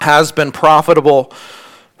has been profitable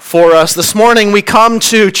for us. This morning we come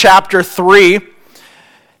to chapter 3,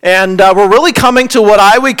 and we're really coming to what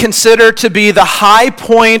I would consider to be the high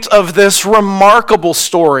point of this remarkable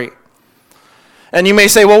story. And you may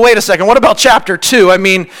say, well, wait a second, what about chapter 2? I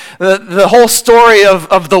mean, the whole story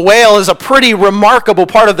of the whale is a pretty remarkable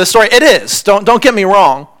part of the story. It is, don't get me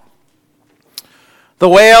wrong. The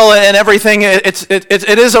whale and everything, it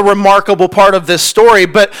is a remarkable part of this story,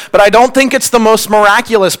 but I don't think it's the most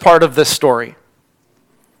miraculous part of this story.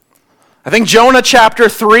 I think Jonah chapter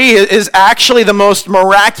 3 is actually the most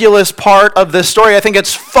miraculous part of this story. I think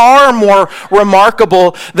it's far more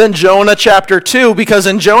remarkable than Jonah chapter 2, because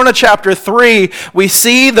in Jonah chapter 3, we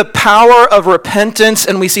see the power of repentance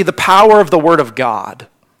and we see the power of the Word of God.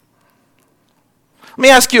 Let me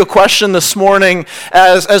ask you a question this morning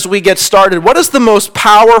as we get started. What is the most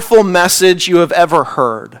powerful message you have ever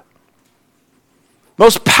heard?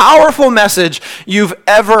 Most powerful message you've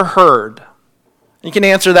ever heard? You can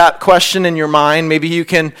answer that question in your mind. Maybe you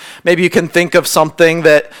can think of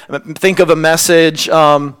think of a message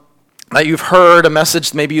that you've heard, a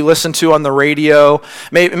message maybe you listened to on the radio.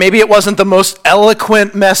 Maybe it wasn't the most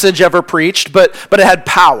eloquent message ever preached, but it had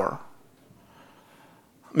power.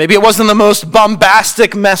 Maybe it wasn't the most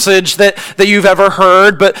bombastic message that you've ever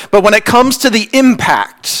heard, but when it comes to the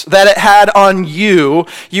impact that it had on you,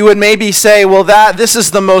 you would maybe say, well, this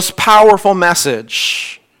is the most powerful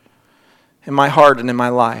message in my heart and in my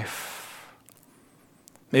life.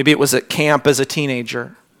 Maybe it was at camp as a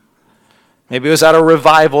teenager. Maybe it was at a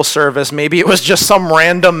revival service. Maybe it was just some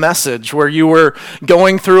random message where you were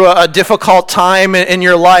going through a difficult time in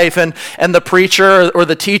your life and the preacher or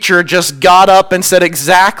the teacher just got up and said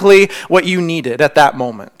exactly what you needed at that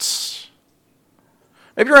moment.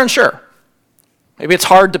 Maybe you're unsure. Maybe it's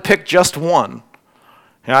hard to pick just one.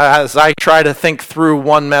 As I try to think through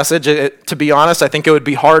one message, to be honest, I think it would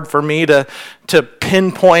be hard for me to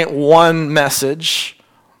pinpoint one message.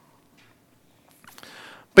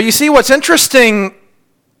 But you see, what's interesting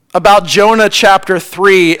about Jonah chapter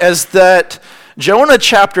 3 is that Jonah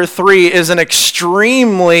chapter 3 is an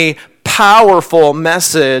extremely powerful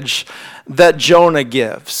message that Jonah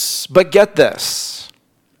gives. But get this,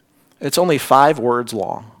 it's only 5 words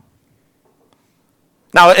long.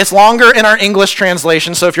 Now, it's longer in our English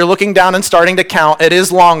translation, so if you're looking down and starting to count, it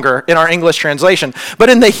is longer in our English translation. But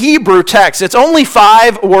in the Hebrew text, it's only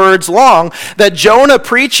 5 words long that Jonah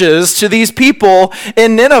preaches to these people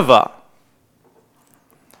in Nineveh.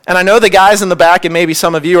 And I know the guys in the back, and maybe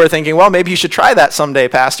some of you are thinking, well, maybe you should try that someday,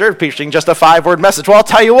 Pastor, preaching just a 5-word message. Well, I'll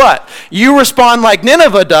tell you what, you respond like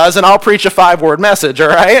Nineveh does, and I'll preach a 5-word message, all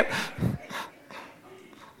right?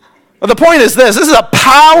 Well, the point is this is a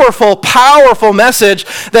powerful, powerful message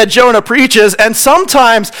that Jonah preaches, and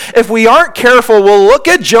sometimes, if we aren't careful, we'll look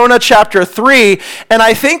at Jonah chapter 3, and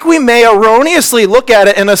I think we may erroneously look at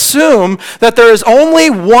it and assume that there is only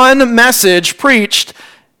one message preached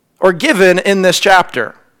or given in this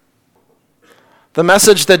chapter. The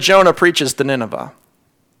message that Jonah preaches to Nineveh.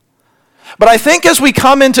 But I think as we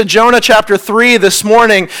come into Jonah chapter 3 this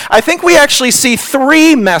morning, I think we actually see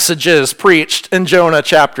 3 messages preached in Jonah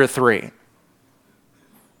chapter 3.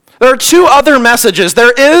 There are 2 other messages.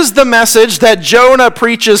 There is the message that Jonah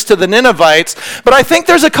preaches to the Ninevites, but I think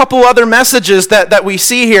there's a couple other messages that we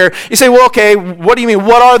see here. You say, well, okay, what do you mean?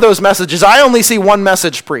 What are those messages? I only see one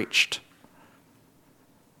message preached.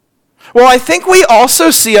 Well, I think we also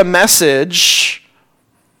see a message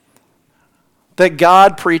that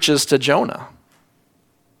God preaches to Jonah.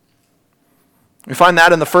 We find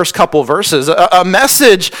that in the first couple verses. A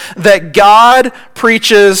message that God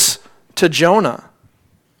preaches to Jonah.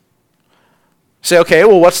 You say, okay,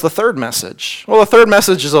 well, what's the third message? Well, the third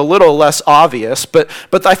message is a little less obvious, but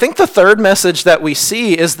I think the third message that we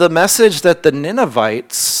see is the message that the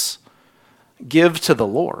Ninevites give to the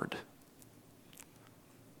Lord.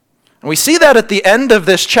 And we see that at the end of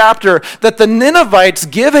this chapter, that the Ninevites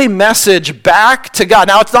give a message back to God.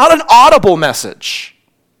 Now, it's not an audible message.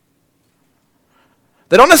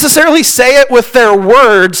 They don't necessarily say it with their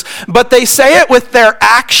words, but they say it with their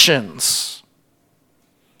actions.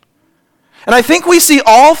 And I think we see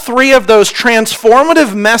all 3 of those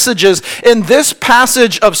transformative messages in this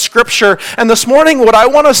passage of Scripture. And this morning, what I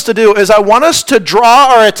want us to do is I want us to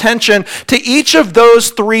draw our attention to each of those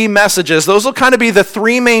 3 messages. Those will kind of be the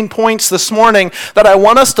 3 main points this morning that I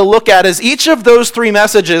want us to look at is each of those 3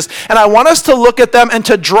 messages. And I want us to look at them and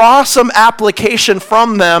to draw some application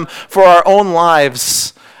from them for our own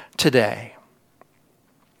lives today.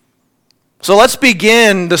 So let's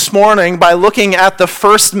begin this morning by looking at the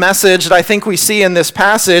first message that I think we see in this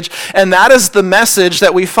passage, and that is the message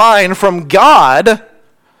that we find from God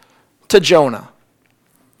to Jonah.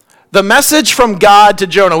 The message from God to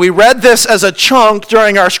Jonah. We read this as a chunk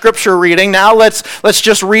during our scripture reading. Now let's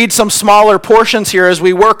just read some smaller portions here as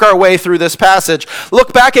we work our way through this passage.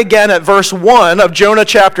 Look back again at verse 1 of Jonah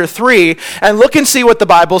chapter 3 and look and see what the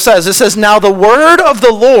Bible says. It says, "Now the word of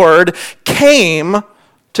the Lord came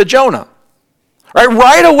to Jonah."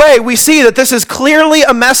 Right away, we see that this is clearly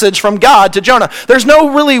a message from God to Jonah. There's no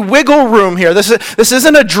really wiggle room here. This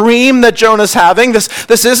isn't a dream that Jonah's having.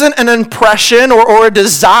 This isn't an impression or a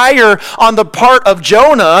desire on the part of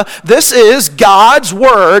Jonah. This is God's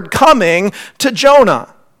word coming to Jonah.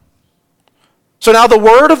 So now the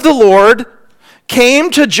word of the Lord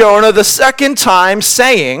came to Jonah the second time,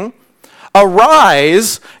 saying,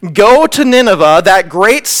 "Arise, go to Nineveh, that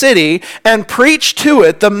great city, and preach to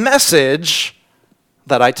it the message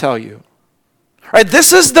that I tell you." Right,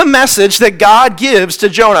 this is the message that God gives to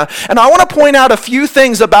Jonah. And I want to point out a few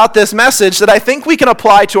things about this message that I think we can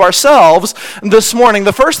apply to ourselves this morning.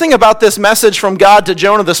 The first thing about this message from God to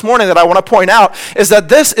Jonah this morning that I want to point out is that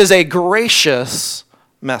this is a gracious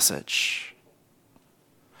message.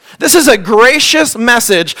 This is a gracious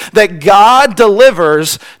message that God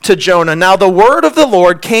delivers to Jonah. Now, the word of the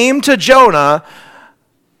Lord came to Jonah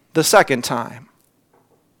the second time.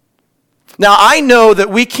 Now, I know that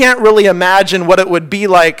we can't really imagine what it would be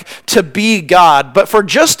like to be God, but for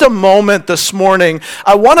just a moment this morning,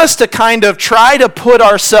 I want us to kind of try to put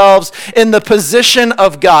ourselves in the position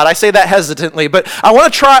of God. I say that hesitantly, but I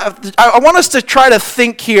want us to try to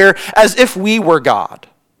think here as if we were God.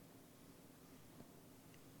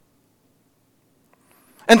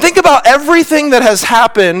 And think about everything that has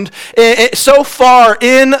happened so far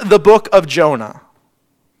in the book of Jonah.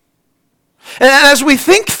 And as we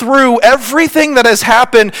think through everything that has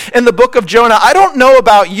happened in the book of Jonah, I don't know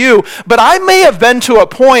about you, but I may have been to a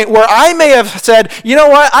point where I may have said, you know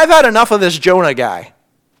what, I've had enough of this Jonah guy.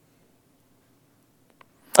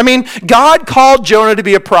 I mean, God called Jonah to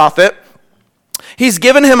be a prophet. He's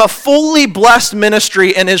given him a fully blessed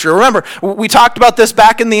ministry in Israel. Remember, we talked about this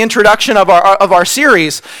back in the introduction of our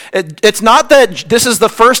series. It's not that this is the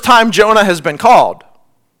first time Jonah has been called.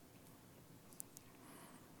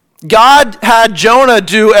 God had Jonah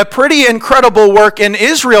do a pretty incredible work in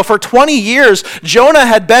Israel. For 20 years, Jonah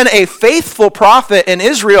had been a faithful prophet in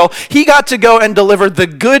Israel. He got to go and deliver the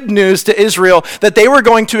good news to Israel, that they were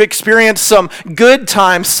going to experience some good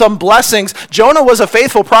times, some blessings. Jonah was a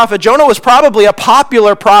faithful prophet. Jonah was probably a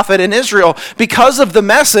popular prophet in Israel because of the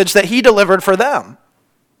message that he delivered for them.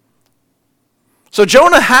 So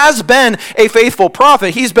Jonah has been a faithful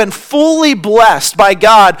prophet. He's been fully blessed by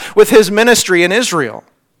God with his ministry in Israel.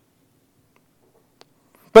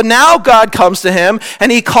 But now God comes to him and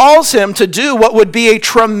he calls him to do what would be a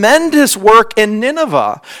tremendous work in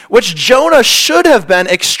Nineveh, which Jonah should have been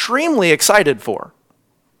extremely excited for.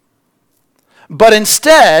 But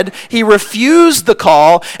instead, he refused the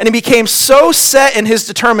call and he became so set in his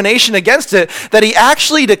determination against it that he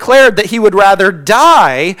actually declared that he would rather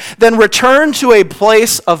die than return to a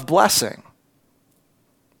place of blessing.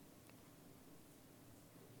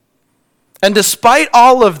 And despite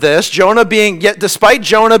all of this, despite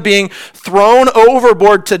Jonah being thrown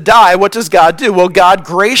overboard to die, what does God do? Well, God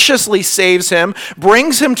graciously saves him,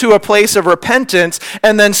 brings him to a place of repentance,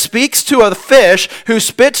 and then speaks to a fish who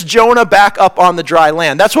spits Jonah back up on the dry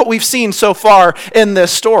land. That's what we've seen so far in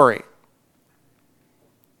this story.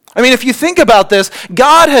 I mean, if you think about this,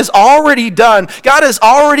 God has already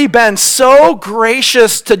been so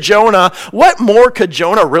gracious to Jonah. What more could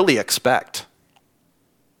Jonah really expect?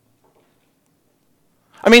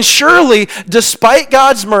 I mean, surely, despite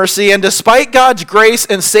God's mercy and despite God's grace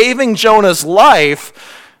in saving Jonah's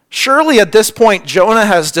life, surely at this point, Jonah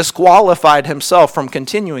has disqualified himself from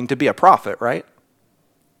continuing to be a prophet, right?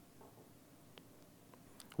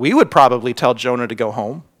 We would probably tell Jonah to go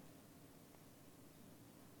home.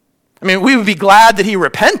 I mean, we would be glad that he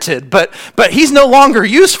repented, but he's no longer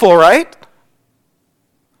useful, right?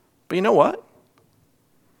 But you know what?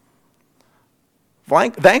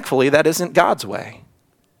 Thankfully, that isn't God's way.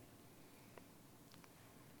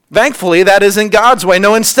 Thankfully, that isn't God's way.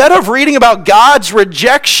 No, instead of reading about God's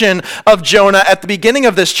rejection of Jonah at the beginning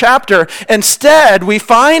of this chapter, instead we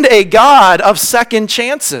find a God of second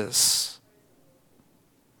chances.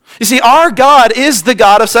 You see, our God is the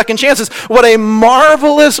God of second chances. What a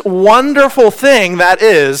marvelous, wonderful thing that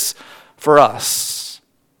is for us.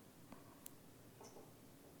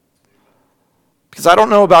 Because I don't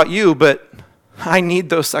know about you, but I need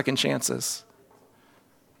those second chances.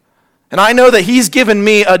 And I know that he's given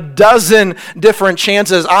me a dozen different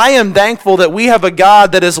chances. I am thankful that we have a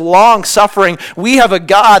God that is long-suffering. We have a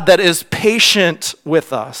God that is patient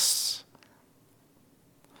with us.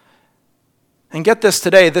 And get this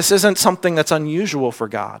today, this isn't something that's unusual for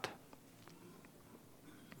God.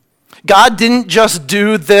 God didn't just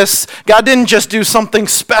do this. God didn't just do something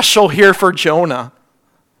special here for Jonah.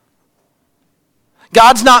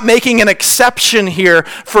 God's not making an exception here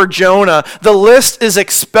for Jonah. The list is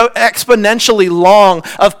exponentially long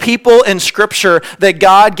of people in Scripture that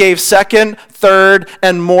God gave second, third,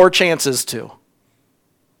 and more chances to.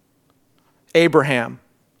 Abraham,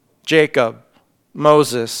 Jacob,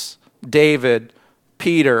 Moses, David,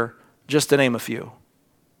 Peter, just to name a few.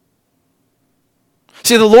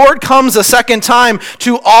 See, the Lord comes a second time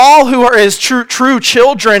to all who are his true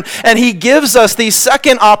children, and he gives us these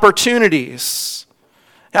second opportunities.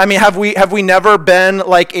 I mean, have we never been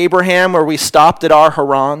like Abraham where we stopped at our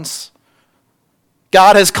Harans?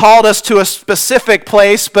 God has called us to a specific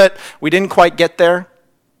place, but we didn't quite get there.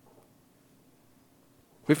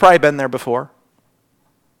 We've probably been there before.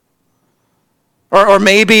 Or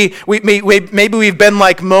maybe we've been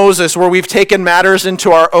like Moses, where we've taken matters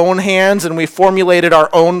into our own hands and we've formulated our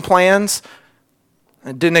own plans.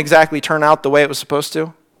 It didn't exactly turn out the way it was supposed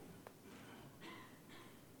to.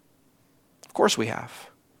 Of course we have.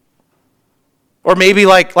 Or maybe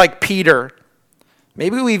like Peter.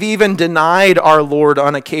 Maybe we've even denied our Lord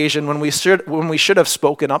on occasion when we should have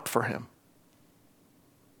spoken up for him.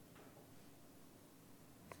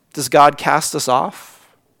 Does God cast us off?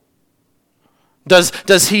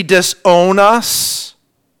 Does he disown us?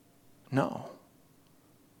 No.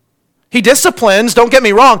 He disciplines, don't get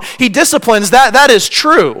me wrong. He disciplines, that is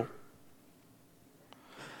true.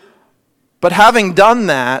 But having done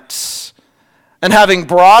that, and having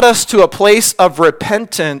brought us to a place of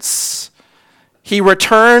repentance, he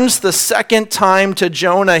returns the second time to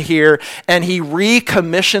Jonah here, and he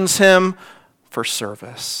recommissions him for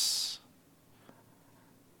service.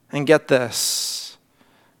 And get this.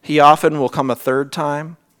 He often will come a third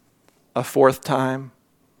time, a fourth time,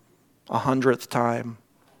 100th time,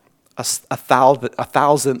 a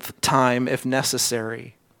thousandth time if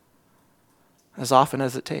necessary, as often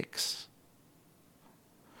as it takes.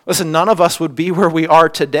 Listen, none of us would be where we are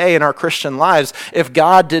today in our Christian lives if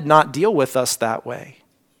God did not deal with us that way.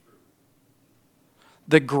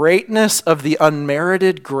 The greatness of the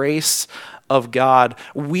unmerited grace of God.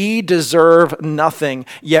 We deserve nothing,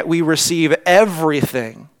 yet we receive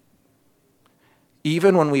everything,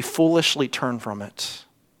 even when we foolishly turn from it.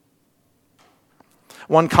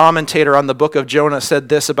 One commentator on the book of Jonah said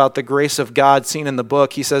this about the grace of God seen in the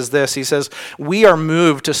book. He says this, he says, "We are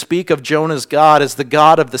moved to speak of Jonah's God as the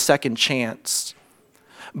God of the second chance.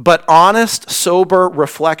 But honest, sober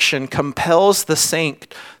reflection compels the saint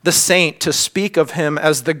to speak of him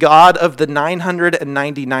as the God of the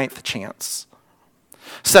 999th chance.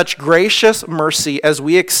 Such gracious mercy as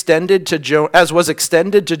was extended to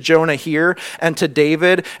Jonah here, and to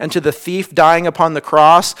David, and to the thief dying upon the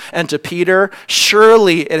cross, and to Peter,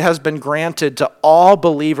 surely it has been granted to all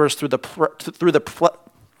believers through the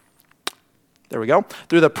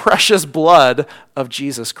precious blood of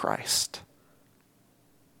Jesus Christ."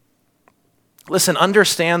 Listen,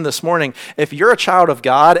 understand this morning, if you're a child of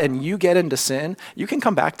God and you get into sin, you can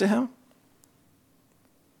come back to him.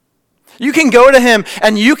 You can go to him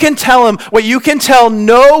and you can tell him what you can tell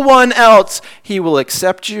no one else. He will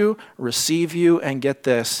accept you, receive you, and get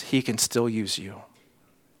this, he can still use you.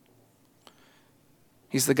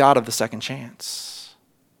 He's the God of the second chance.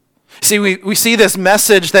 See, we see this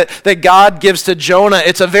message that God gives to Jonah.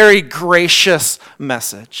 It's a very gracious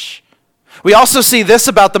message. We also see this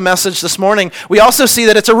about the message this morning. We also see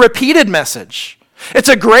that it's a repeated message. It's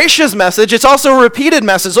a gracious message. It's also a repeated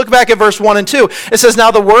message. Look back at verse 1 and 2. It says, "Now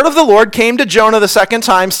the word of the Lord came to Jonah the second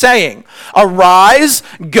time, saying, 'Arise,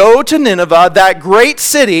 go to Nineveh, that great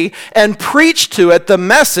city, and preach to it the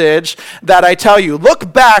message that I tell you.'"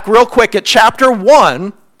 Look back real quick at chapter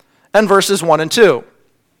 1 and verses 1 and 2.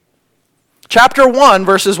 Chapter 1,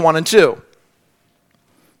 verses 1 and 2.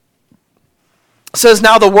 It says,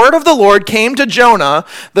 "Now the word of the Lord came to Jonah,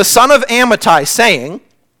 the son of Amittai, saying,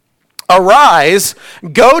 'Arise,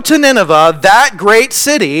 go to Nineveh, that great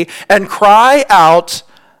city, and cry out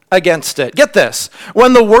against it.'" Get this.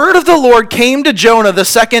 When the word of the Lord came to Jonah the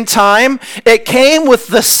second time, it came with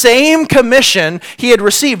the same commission he had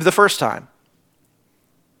received the first time.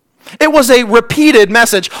 It was a repeated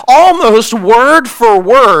message, almost word for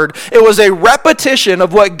word. It was a repetition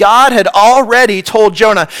of what God had already told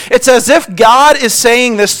Jonah. It's as if God is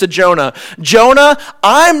saying this to Jonah. "Jonah,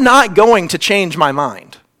 I'm not going to change my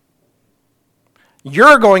mind.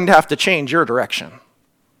 You're going to have to change your direction."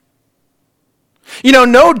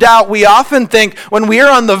 No doubt we often think when we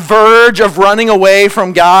are on the verge of running away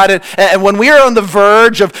from God and when we are on the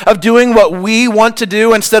verge of doing what we want to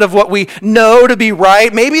do instead of what we know to be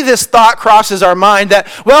right, maybe this thought crosses our mind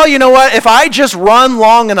that, well, you know what, if I just run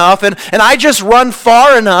long enough and I just run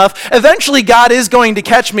far enough, eventually God is going to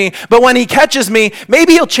catch me, but when he catches me,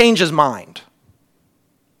 maybe he'll change his mind.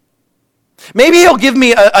 Maybe he'll give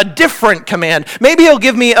me a different command. Maybe he'll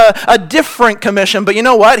give me a different commission, but you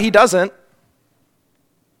know what? He doesn't.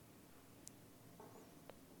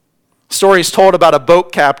 Stories told about a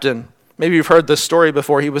boat captain. Maybe you've heard this story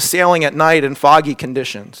before. He was sailing at night in foggy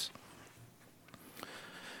conditions.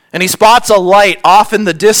 And he spots a light off in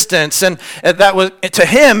the distance, and that was, to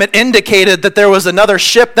him, it indicated that there was another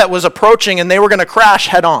ship that was approaching and they were going to crash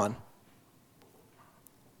head on.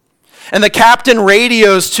 And the captain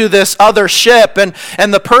radios to this other ship,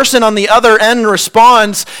 and the person on the other end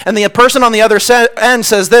responds, and the person on the other end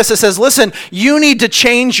says this, it says, listen, you need to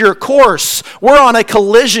change your course. We're on a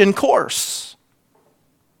collision course.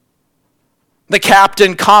 The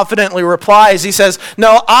captain confidently replies, he says,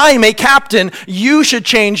 no, I'm a captain. You should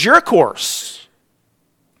change your course.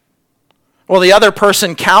 Well, the other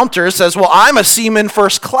person counters, says, well, I'm a seaman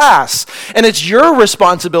first class, and it's your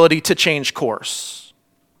responsibility to change course.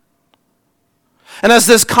 And as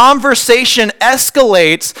this conversation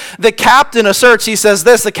escalates, the captain asserts, he says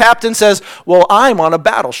this, the captain says, well, I'm on a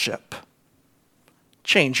battleship.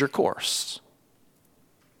 Change your course.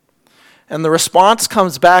 And the response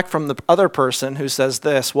comes back from the other person who says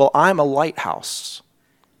this, well, I'm a lighthouse.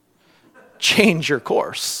 Change your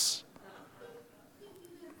course.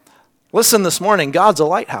 Listen this morning, God's a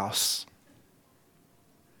lighthouse.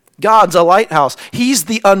 God's a lighthouse. He's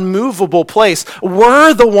the unmovable place.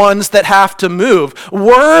 We're the ones that have to move.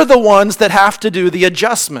 We're the ones that have to do the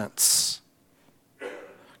adjustments.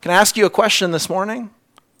 Can I ask you a question this morning?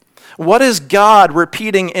 What is God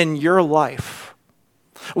repeating in your life?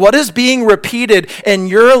 What is being repeated in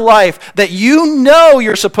your life that you know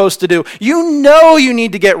you're supposed to do? You know you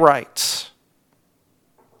need to get right.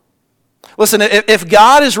 Listen, if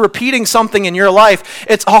God is repeating something in your life,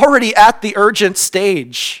 it's already at the urgent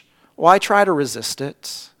stage. Why try to resist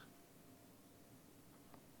it?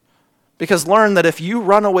 Because learn that if you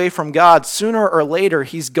run away from God, sooner or later,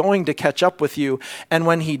 he's going to catch up with you. And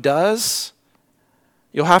when he does,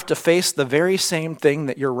 you'll have to face the very same thing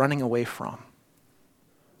that you're running away from.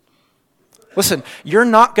 Listen, you're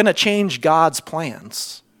not going to change God's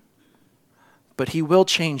plans, but he will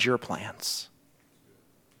change your plans.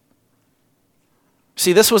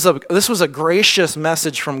 See, this was a gracious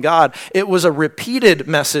message from God. It was a repeated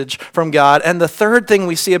message from God. And the third thing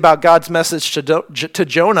we see about God's message to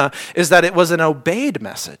Jonah is that it was an obeyed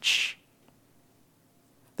message.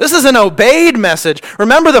 This is an obeyed message.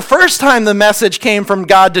 Remember the first time the message came from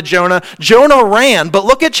God to Jonah, Jonah ran. But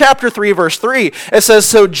look at chapter 3, verse 3. It says,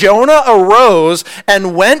 so Jonah arose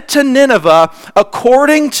and went to Nineveh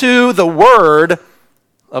according to the word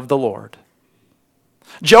of the Lord.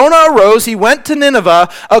 Jonah arose, he went to Nineveh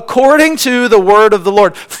according to the word of the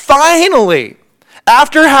Lord. Finally,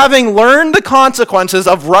 after having learned the consequences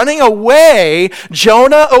of running away,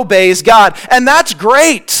 Jonah obeys God. And that's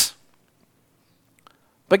great.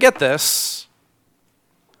 But get this.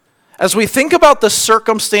 As we think about the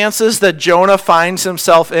circumstances that Jonah finds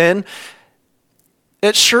himself in,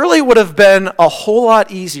 it surely would have been a whole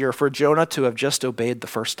lot easier for Jonah to have just obeyed the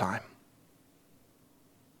first time.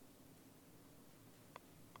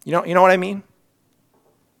 You know what I mean?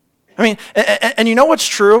 And you know what's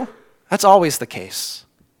true? That's always the case.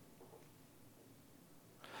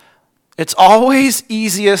 It's always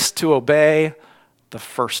easiest to obey the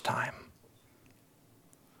first time.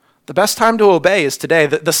 The best time to obey is today.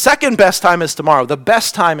 The second best time is tomorrow. The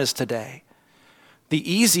best time is today.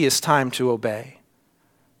 The easiest time to obey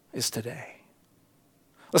is today.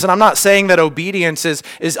 Listen, I'm not saying that obedience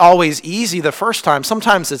is always easy the first time.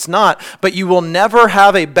 Sometimes it's not, but you will never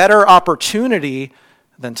have a better opportunity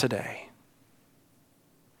than today.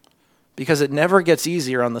 Because it never gets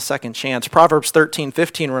easier on the second chance. Proverbs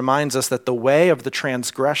 13:15 reminds us that the way of the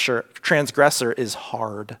transgressor is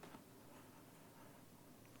hard.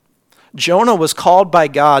 Jonah was called by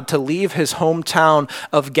God to leave his hometown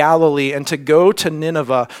of Galilee and to go to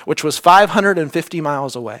Nineveh, which was 550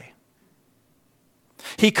 miles away.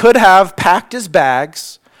 He could have packed his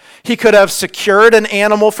bags. He could have secured an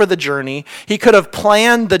animal for the journey. He could have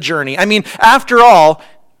planned the journey. After all,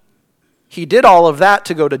 he did all of that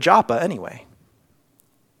to go to Joppa anyway.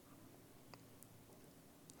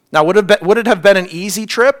 Now, would it have been an easy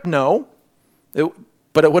trip? No.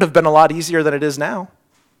 But it would have been a lot easier than it is now.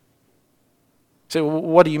 So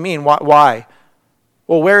what do you mean? Why?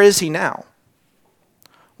 Well, where is he now?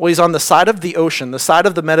 Well, he's on the side of the ocean, the side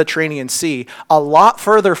of the Mediterranean Sea, a lot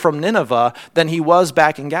further from Nineveh than he was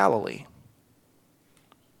back in Galilee,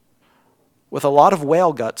 with a lot of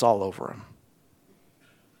whale guts all over him.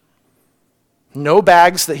 No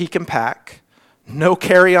bags that he can pack, no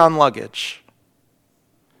carry-on luggage.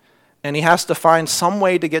 And he has to find some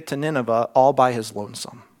way to get to Nineveh all by his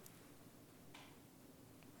lonesome.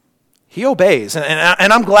 He obeys,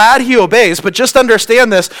 and I'm glad he obeys, but just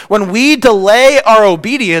understand this. When we delay our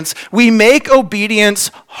obedience, we make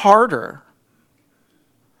obedience harder.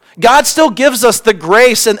 God still gives us the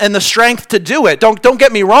grace and the strength to do it. Don't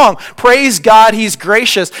get me wrong. Praise God, he's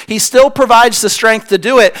gracious. He still provides the strength to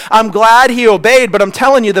do it. I'm glad he obeyed, but I'm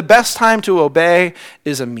telling you, the best time to obey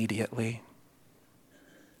is immediately.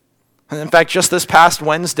 And in fact, just this past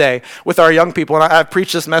Wednesday with our young people, and I've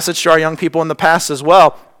preached this message to our young people in the past as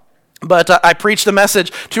well, but I preached a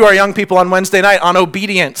message to our young people on Wednesday night on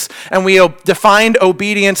obedience. And we defined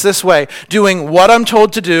obedience this way: doing what I'm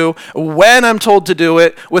told to do, when I'm told to do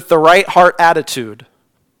it, with the right heart attitude.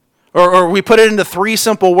 Or we put it into 3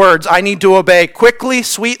 simple words: I need to obey quickly,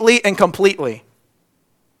 sweetly, and completely.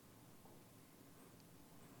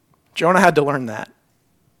 Jonah had to learn that.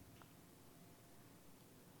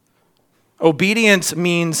 Obedience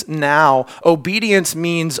means now. Obedience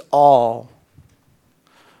means all.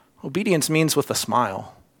 Obedience means with a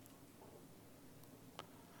smile.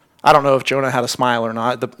 I don't know if Jonah had a smile or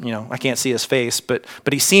not. I can't see his face, but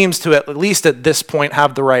he seems to, at least at this point,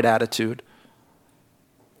 have the right attitude.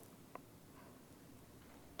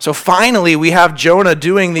 So finally, we have Jonah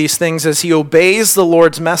doing these things as he obeys the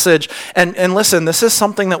Lord's message. And listen, this is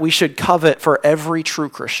something that we should covet for every true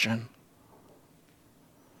Christian.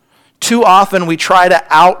 Too often we try to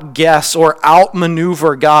outguess or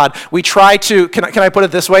outmaneuver God. We try to, can I put it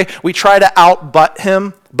this way? We try to outbutt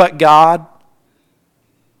him, but God.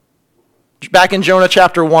 Back in Jonah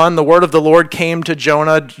chapter 1, the word of the Lord came to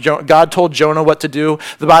Jonah. God told Jonah what to do.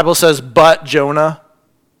 The Bible says, but Jonah.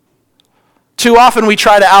 Too often we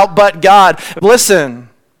try to outbutt God. Listen,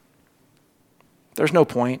 there's no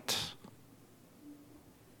point.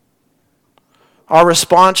 Our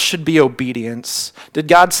response should be obedience. Did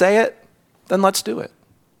God say it? Then let's do it.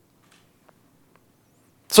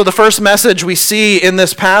 So the first message we see in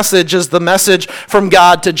this passage is the message from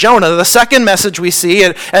God to Jonah. The second message we see,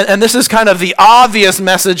 and this is kind of the obvious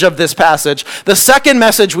message of this passage, the second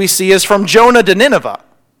message we see is from Jonah to Nineveh.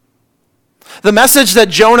 The message that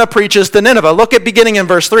Jonah preaches to Nineveh. Look at beginning in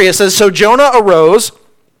verse 3. It says, so Jonah arose,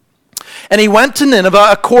 and he went to Nineveh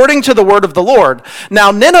according to the word of the Lord.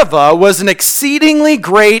 Now Nineveh was an exceedingly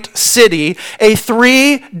great city, a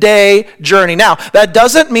 3-day journey. Now, that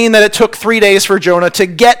doesn't mean that it took 3 days for Jonah to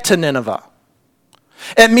get to Nineveh.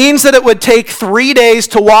 It means that it would take 3 days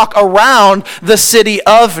to walk around the city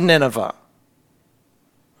of Nineveh.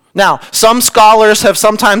 Now, some scholars have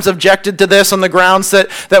sometimes objected to this on the grounds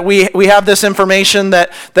that we have this information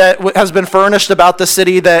that has been furnished about the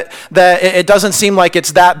city that it doesn't seem like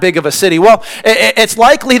it's that big of a city. Well, it's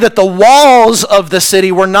likely that the walls of the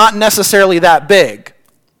city were not necessarily that big.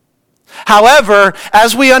 However,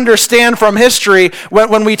 as we understand from history,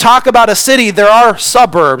 when we talk about a city, there are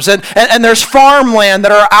suburbs and there's farmland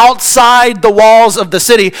that are outside the walls of the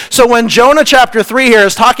city. So when Jonah chapter 3 here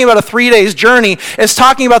is talking about a 3 days journey, it's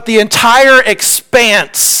talking about the entire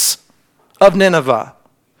expanse of Nineveh,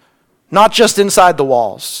 not just inside the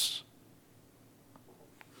walls.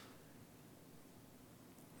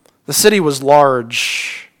 The city was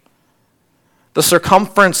large. The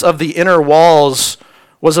circumference of the inner walls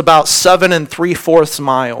was about 7 3/4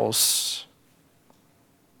 miles,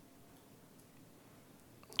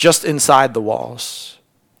 just inside the walls.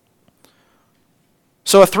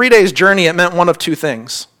 So a 3 days journey, it meant one of two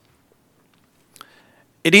things.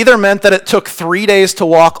 It either meant that it took 3 days to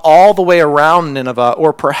walk all the way around Nineveh,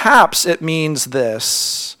 or perhaps it means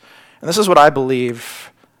this, and this is what I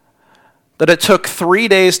believe, that it took 3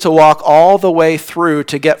 days to walk all the way through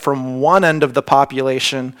to get from one end of the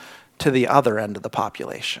population to the other end of the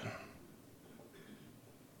population.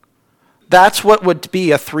 That's what would be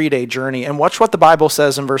a 3-day journey. And watch what the Bible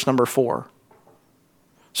says in verse number 4.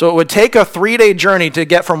 So it would take a 3-day journey to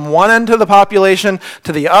get from one end of the population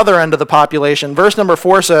to the other end of the population. Verse number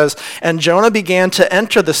 4 says, and Jonah began to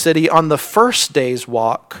enter the city on the first day's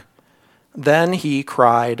walk. Then he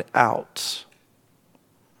cried out.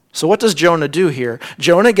 So what does Jonah do here?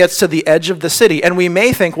 Jonah gets to the edge of the city, and we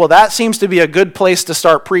may think, well, that seems to be a good place to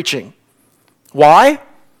start preaching. Why?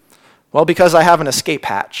 Well, because I have an escape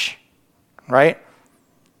hatch, right?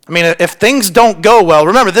 I mean, if things don't go well,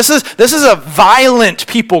 remember, this is a violent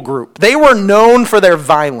people group. They were known for their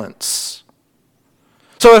violence.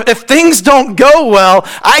 So if things don't go well,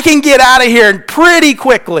 I can get out of here pretty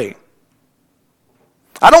quickly.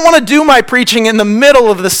 I don't want to do my preaching in the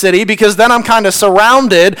middle of the city because then I'm kind of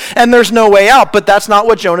surrounded and there's no way out. But that's not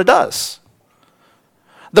what Jonah does.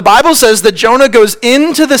 The Bible says that Jonah goes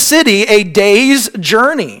into the city a day's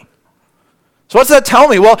journey. So what's that tell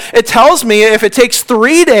me? Well, it tells me if it takes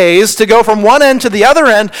 3 days to go from one end to the other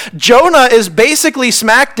end, Jonah is basically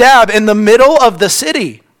smack dab in the middle of the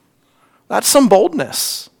city. That's some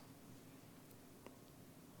boldness.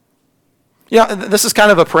 Yeah, this is kind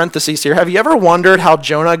of a parenthesis here. Have you ever wondered how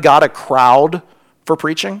Jonah got a crowd for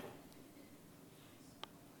preaching?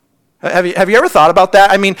 Have you ever thought about that?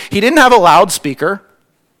 I mean, he didn't have a loudspeaker.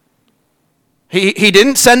 He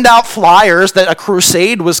didn't send out flyers that a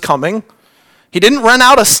crusade was coming. He didn't rent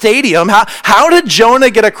out a stadium. How did Jonah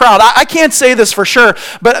get a crowd? I can't say this for sure,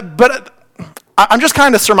 but I'm just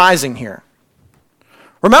kind of surmising here.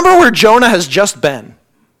 Remember where Jonah has just been.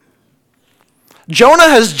 Jonah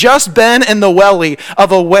has just been in the belly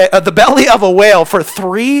of a whale for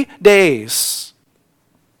 3 days.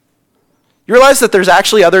 You realize that there's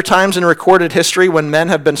actually other times in recorded history when men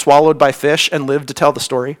have been swallowed by fish and lived to tell the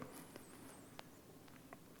story?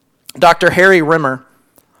 Dr. Harry Rimmer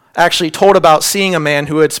actually told about seeing a man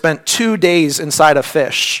who had spent 2 days inside a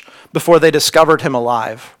fish before they discovered him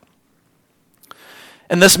alive.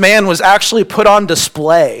 And this man was actually put on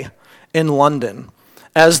display in London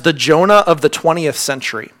as the Jonah of the 20th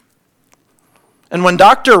century. And when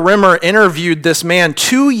Dr. Rimmer interviewed this man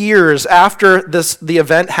 2 years after the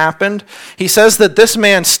event happened, he says that this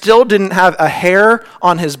man still didn't have a hair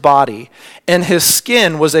on his body, and his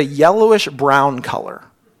skin was a yellowish brown color.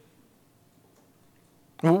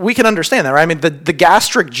 We can understand that, right? I mean, the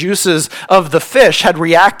gastric juices of the fish had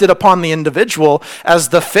reacted upon the individual as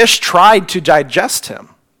the fish tried to digest him.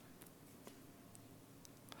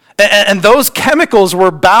 And those chemicals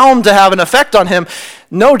were bound to have an effect on him.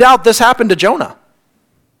 No doubt this happened to Jonah.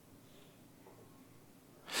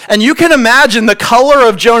 And you can imagine the color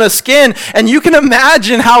of Jonah's skin, and you can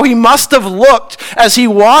imagine how he must have looked as he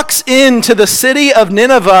walks into the city of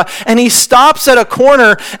Nineveh, and he stops at a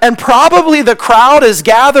corner, and probably the crowd is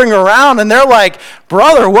gathering around, and they're like,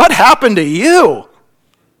 "Brother, what happened to you?"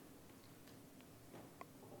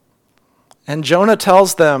 And Jonah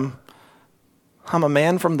tells them, "I'm a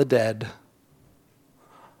man from the dead.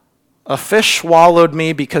 A fish swallowed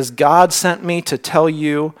me because God sent me to tell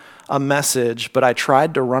you a message, but I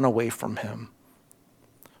tried to run away from him."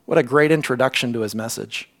 What a great introduction to his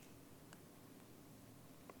message.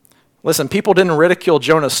 Listen, people didn't ridicule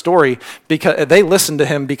Jonah's story because they listened to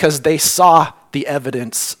him because they saw the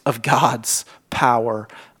evidence of God's power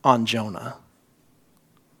on Jonah.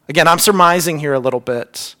 Again, I'm surmising here a little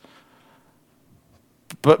bit,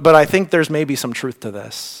 but I think there's maybe some truth to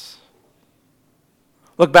this.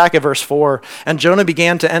 Look back at verse 4. "And Jonah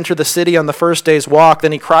began to enter the city on the first day's walk.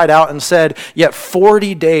 Then he cried out and said, 'Yet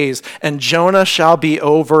 40 days, and Jonah shall be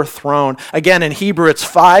overthrown.'" Again, in Hebrew, it's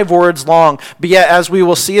 5 words long. But yet, as we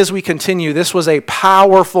will see as we continue, this was a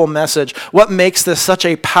powerful message. What makes this such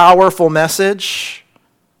a powerful message?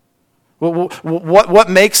 What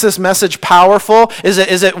makes this message powerful?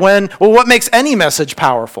 What makes any message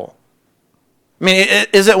powerful? I mean,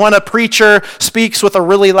 is it when a preacher speaks with a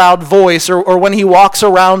really loud voice, or when he walks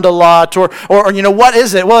around a lot, or what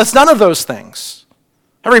is it? Well, it's none of those things.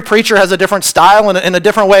 Every preacher has a different style and a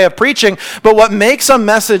different way of preaching, but what makes a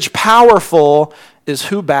message powerful is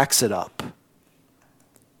who backs it up.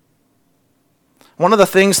 One of the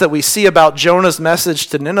things that we see about Jonah's message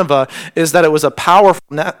to Nineveh is that it was a powerful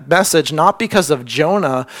message, not because of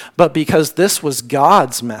Jonah, but because this was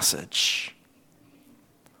God's message.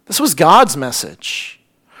 This was God's message.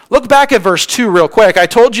 Look back at verse 2 real quick. I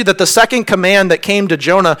told you that the second command that came to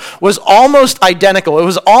Jonah was almost identical. It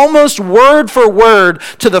was almost word for word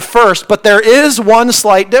to the first, but there is one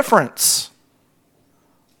slight difference.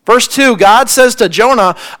 Verse 2, God says to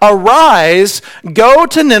Jonah, "Arise, go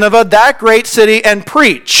to Nineveh, that great city, and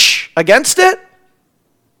preach against it."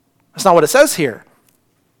 That's not what it says here.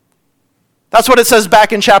 That's what it says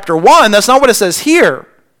back in chapter 1. That's not what it says here.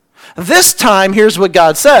 This time, here's what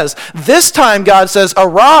God says. This time, God says,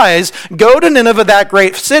 "Arise, go to Nineveh, that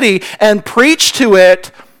great city, and preach to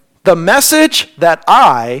it the message that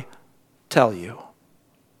I tell you."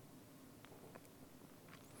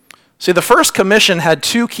 See, the first commission had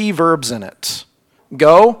 2 key verbs in it: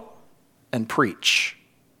 go and preach.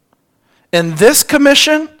 In this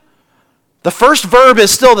commission, the first verb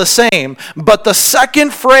is still the same, but the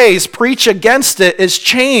second phrase, preach against it, is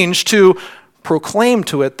changed to proclaim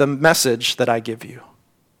to it the message that I give you.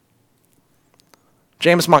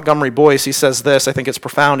 James Montgomery Boyce, he says this, I think it's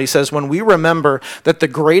profound. He says, when we remember that the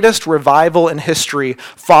greatest revival in history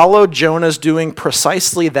followed Jonah's doing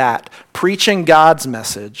precisely that, preaching God's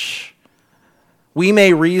message, we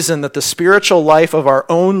may reason that the spiritual life of our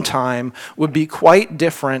own time would be quite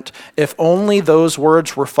different if only those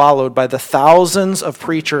words were followed by the thousands of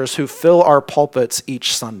preachers who fill our pulpits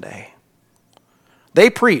each Sunday. They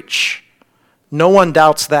preach. No one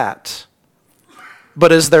doubts that.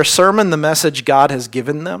 But is their sermon the message God has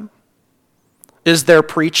given them? Is their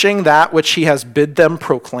preaching that which he has bid them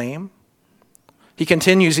proclaim? He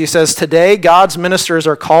continues, he says, today God's ministers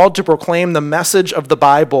are called to proclaim the message of the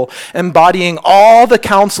Bible, embodying all the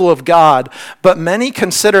counsel of God, but many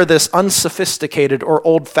consider this unsophisticated or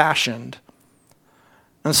old-fashioned.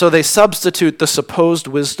 And so they substitute the supposed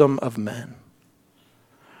wisdom of men.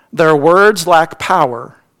 Their words lack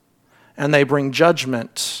power, and they bring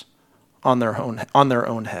judgment on their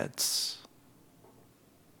own heads.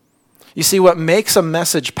 You see, what makes a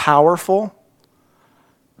message powerful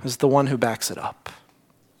is the one who backs it up.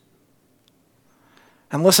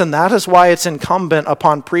 And listen, that is why it's incumbent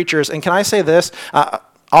upon preachers. And can I say this?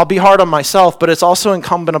 I'll be hard on myself, but it's also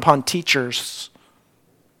incumbent upon teachers.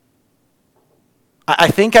 I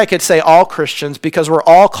think I could say all Christians because we're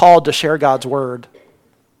all called to share God's word.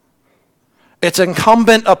 It's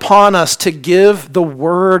incumbent upon us to give the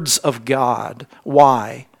words of God.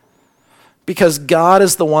 Why? Because God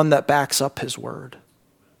is the one that backs up his word.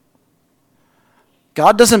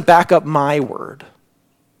 God doesn't back up my word.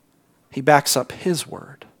 He backs up his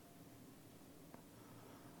word.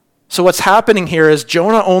 So what's happening here is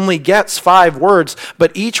Jonah only gets 5 words,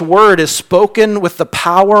 but each word is spoken with the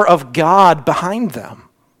power of God behind them.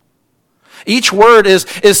 Each word is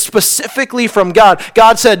specifically from God.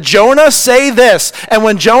 God said, Jonah, say this. And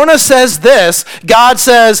when Jonah says this, God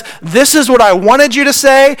says, this is what I wanted you to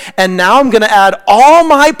say, and now I'm going to add all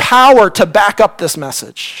my power to back up this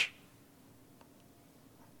message.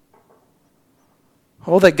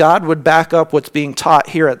 Oh, that God would back up what's being taught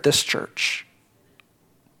here at this church.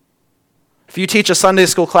 If you teach a Sunday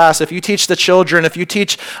school class, if you teach the children, if you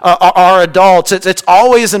teach our adults, it's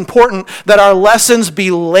always important that our lessons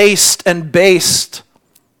be laced and based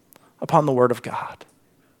upon the Word of God.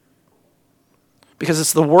 Because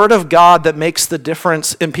it's the Word of God that makes the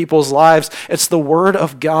difference in people's lives. It's the Word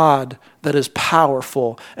of God that is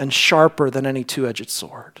powerful and sharper than any two-edged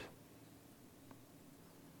sword.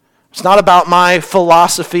 It's not about my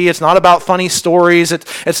philosophy. It's not about funny stories.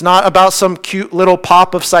 It's not about some cute little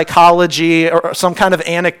pop of psychology or some kind of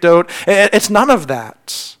anecdote. It's none of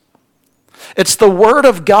that. It's the Word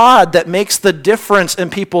of God that makes the difference in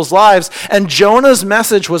people's lives. And Jonah's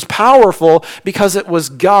message was powerful because it was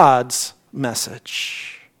God's message.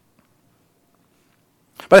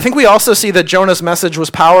 But I think we also see that Jonah's message was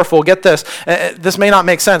powerful. Get this. This may not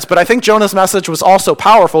make sense, but I think Jonah's message was also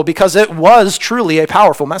powerful because it was truly a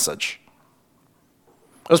powerful message.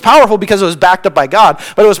 It was powerful because it was backed up by God,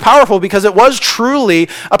 but it was powerful because it was truly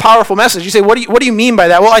a powerful message. You say, what do you mean by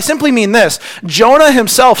that? Well, I simply mean this. Jonah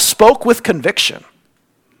himself spoke with conviction.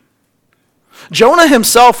 Jonah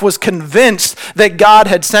himself was convinced that God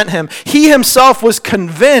had sent him. He himself was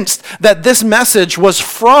convinced that this message was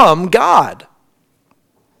from God.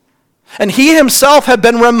 And he himself had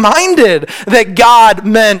been reminded that God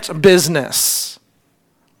meant business.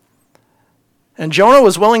 And Jonah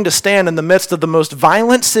was willing to stand in the midst of the most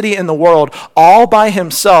violent city in the world all by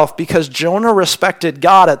himself because Jonah respected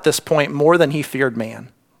God at this point more than he feared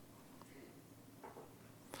man.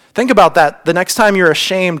 Think about that the next time you're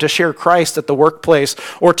ashamed to share Christ at the workplace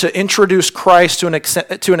or to introduce Christ to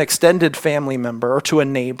an extended family member or to a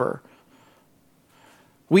neighbor.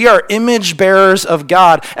 We are image bearers of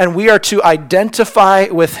God, and we are to identify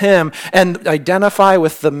with him and identify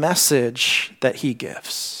with the message that he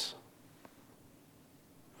gives.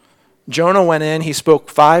 Jonah went in, he spoke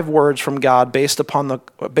 5 words from God based upon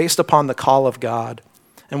the call of God.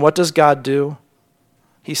 And what does God do?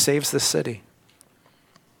 He saves the city.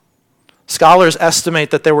 Scholars estimate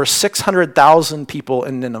that there were 600,000 people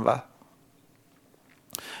in Nineveh.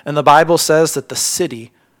 And the Bible says that the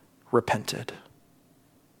city repented.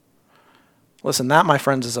 Listen, that, my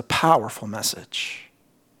friends, is a powerful message.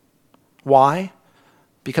 Why?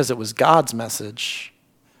 Because it was God's message.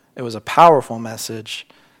 It was a powerful message.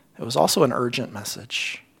 It was also an urgent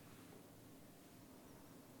message.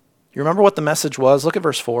 You remember what the message was? Look at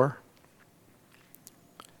verse 4.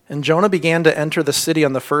 And Jonah began to enter the city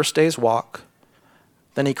on the first day's walk.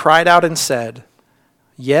 Then he cried out and said,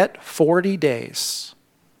 Yet 40 days,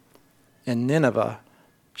 and Nineveh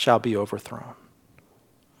shall be overthrown.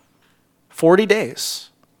 40 days.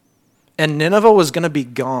 And Nineveh was going to be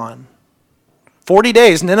gone. 40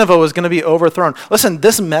 days, Nineveh was going to be overthrown. Listen,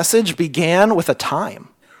 this message began with a time.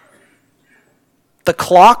 The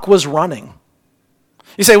clock was running.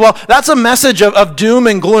 You say, well, that's a message of doom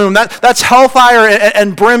and gloom. That's hellfire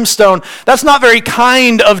and brimstone. That's not very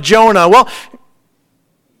kind of Jonah. Well,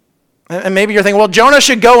 and maybe you're thinking, well, Jonah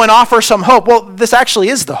should go and offer some hope. Well, this actually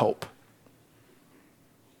is the hope.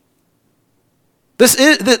 This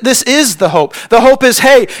is the hope. The hope is,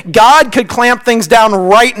 hey, God could clamp things down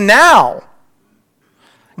right now.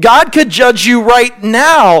 God could judge you right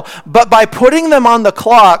now, but by putting them on the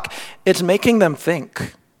clock, it's making them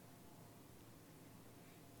think.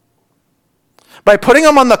 By putting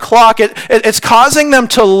them on the clock, it's causing them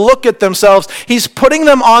to look at themselves. He's putting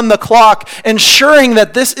them on the clock, ensuring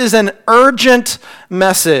that this is an urgent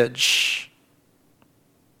message.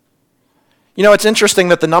 You know, it's interesting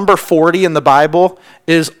that the number 40 in the Bible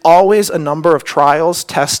is always a number of trials,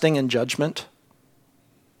 testing, and judgment.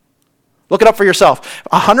 Look it up for yourself.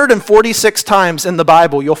 146 times in the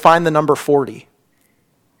Bible, you'll find the number 40.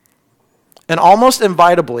 And almost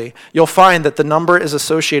inevitably, you'll find that the number is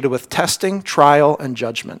associated with testing, trial, and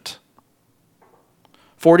judgment.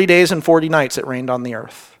 40 days and 40 nights it rained on the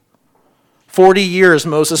earth. 40 years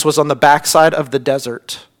Moses was on the backside of the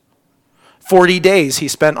desert. 40 days he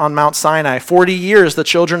spent on Mount Sinai. 40 years the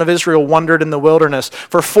children of Israel wandered in the wilderness.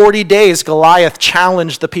 For 40 days Goliath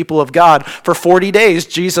challenged the people of God. For 40 days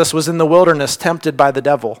Jesus was in the wilderness tempted by the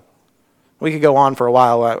devil. We could go on for a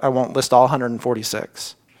while. I won't list all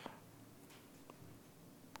 146.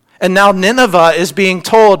 And now Nineveh is being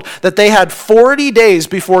told that they had 40 days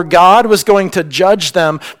before God was going to judge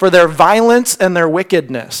them for their violence and their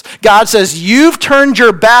wickedness. God says, you've turned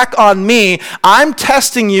your back on me. I'm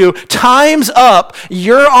testing you. Time's up.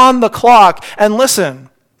 You're on the clock. And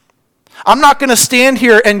listen, I'm not going to stand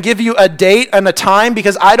here and give you a date and a time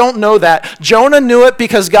because I don't know that. Jonah knew it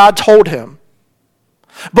because God told him.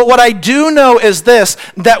 But what I do know is this,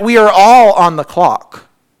 that we are all on the clock.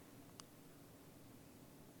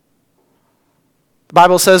 The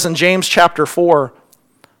Bible says in James chapter 4,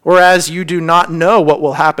 whereas you do not know what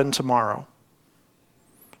will happen tomorrow.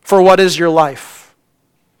 For what is your life?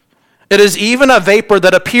 It is even a vapor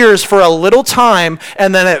that appears for a little time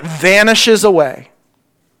and then it vanishes away.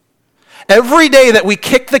 Every day that we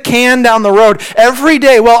kick the can down the road, every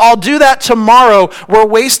day, well, I'll do that tomorrow, we're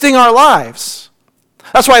wasting our lives.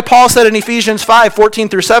 That's why Paul said in Ephesians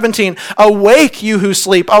 5:14-17, awake you who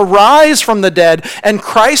sleep, arise from the dead, and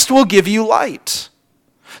Christ will give you light.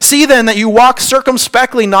 See then that you walk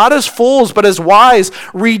circumspectly, not as fools, but as wise,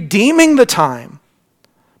 redeeming the time,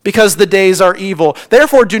 because the days are evil.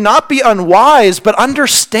 Therefore, do not be unwise, but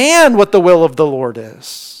understand what the will of the Lord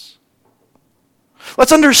is.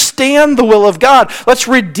 Let's understand the will of God. Let's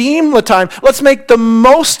redeem the time. Let's make the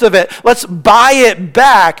most of it. Let's buy it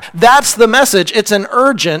back. That's the message. It's an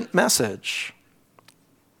urgent message.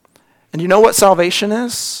 And you know what salvation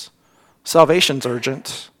is? Salvation's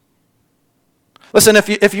urgent. Listen,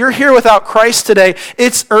 if you're here without Christ today,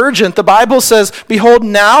 it's urgent. The Bible says, behold,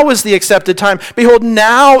 now is the accepted time. Behold,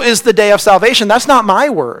 now is the day of salvation. That's not my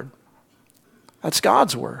word. That's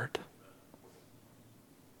God's word.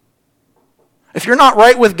 If you're not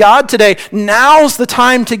right with God today, now's the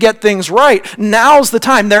time to get things right. Now's the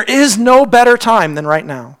time. There is no better time than right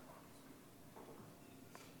now.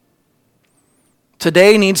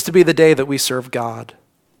 Today needs to be the day that we serve God.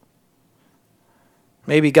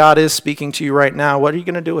 Maybe God is speaking to you right now. What are you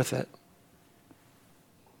going to do with it?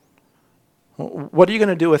 What are you going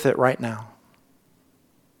to do with it right now?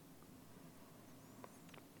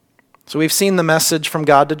 So we've seen the message from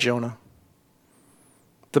God to Jonah.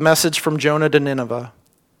 The message from Jonah to Nineveh.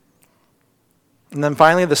 And then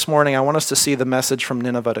finally this morning, I want us to see the message from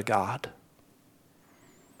Nineveh to God.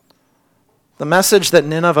 The message that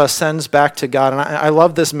Nineveh sends back to God. And I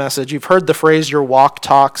love this message. You've heard the phrase, your walk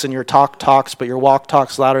talks and your talk talks, but your walk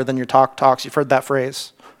talks louder than your talk talks. You've heard that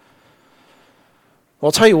phrase. Well,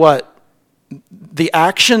 I'll tell you what. The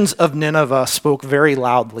actions of Nineveh spoke very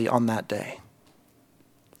loudly on that day.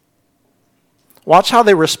 Watch how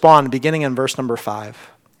they respond, beginning in verse number 5.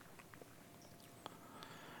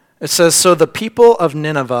 It says, so the people of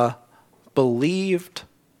Nineveh believed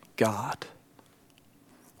God.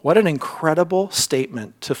 What an incredible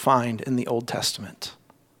statement to find in the Old Testament.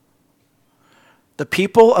 The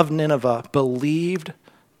people of Nineveh believed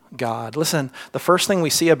God. Listen, the first thing we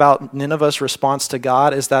see about Nineveh's response to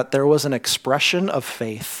God is that there was an expression of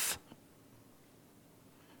faith.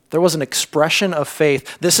 There was an expression of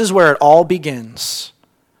faith. This is where it all begins.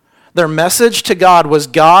 Their message to God was,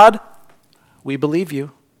 God, we believe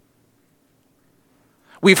you.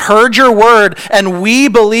 We've heard your word and we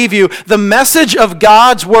believe you. The message of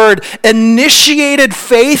God's word initiated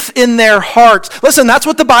faith in their hearts. Listen, that's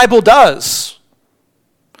what the Bible does.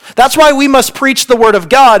 That's why we must preach the word of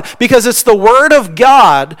God, because it's the word of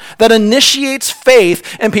God that initiates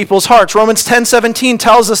faith in people's hearts. Romans 10:17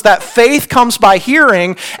 tells us that faith comes by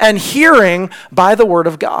hearing, and hearing by the word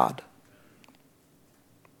of God.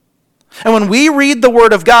 And when we read the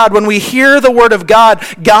word of God, when we hear the word of God,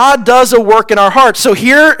 God does a work in our hearts. So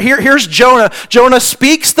here's Jonah. Jonah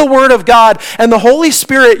speaks the word of God, and the Holy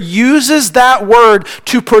Spirit uses that word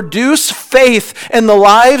to produce faith in the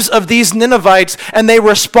lives of these Ninevites, and they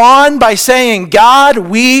respond by saying, God,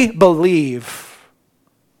 we believe.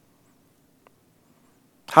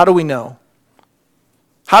 How do we know?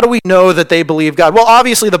 How do we know that they believe God? Well,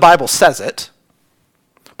 obviously the Bible says it.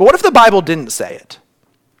 But what if the Bible didn't say it?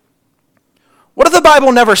 What if the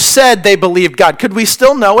Bible never said they believed God? Could we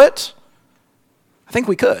still know it? I think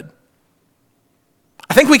we could.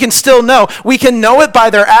 I think we can still know. We can know it by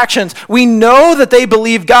their actions. We know that they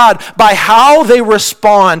believe God by how they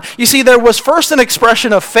respond. You see, there was first an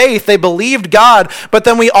expression of faith. They believed God, but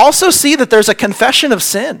then we also see that there's a confession of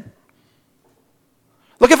sin.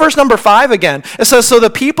 Look at verse number 5 again. It says, so the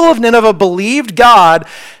people of Nineveh believed God,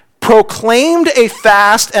 proclaimed a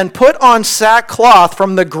fast, and put on sackcloth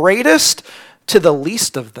from the greatest to the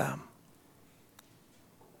least of them.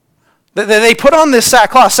 They put on this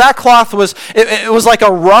sackcloth. Sackcloth was like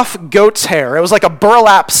a rough goat's hair. It was like a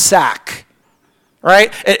burlap sack,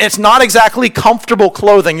 right? It's not exactly comfortable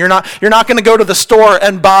clothing. You're not going to go to the store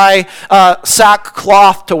and buy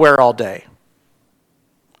sackcloth to wear all day.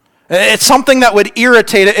 It's something that would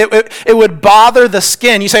irritate it. It would bother the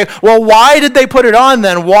skin. You say, well, why did they put it on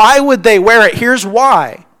then? Why would they wear it? Here's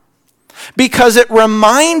why. Because it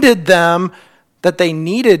reminded them that they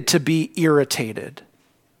needed to be irritated.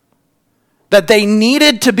 That they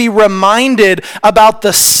needed to be reminded about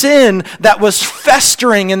the sin that was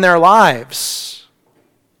festering in their lives.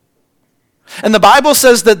 And the Bible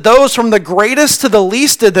says that those from the greatest to the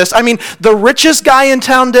least did this. I mean, the richest guy in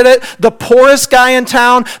town did it, the poorest guy in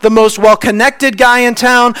town, the most well-connected guy in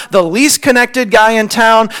town, the least connected guy in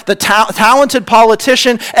town, the talented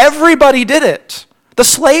politician. Everybody did it. The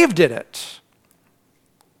slave did it.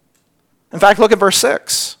 In fact, look at verse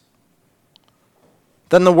 6.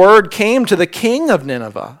 Then the word came to the king of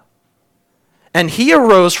Nineveh, and he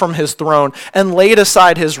arose from his throne and laid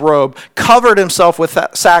aside his robe, covered himself with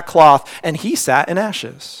sackcloth, and he sat in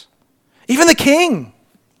ashes. Even the king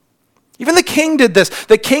did this.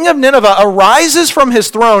 The king of Nineveh arises from his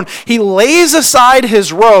throne. He lays aside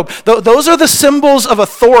his robe. Those are the symbols of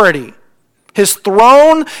authority. His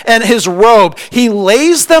throne and his robe. He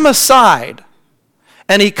lays them aside,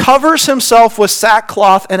 and he covers himself with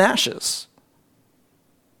sackcloth and ashes.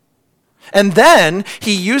 And then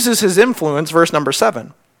he uses his influence, verse number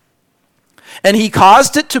 7. And he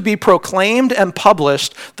caused it to be proclaimed and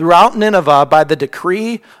published throughout Nineveh by the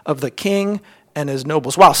decree of the king and his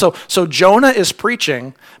nobles. Wow, so Jonah is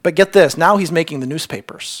preaching, but get this, now he's making the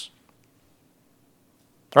newspapers.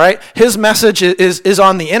 All right? His message is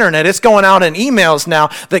on the internet. It's going out in emails now.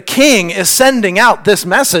 The king is sending out this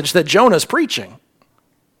message that Jonah's preaching.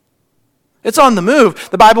 It's on the move.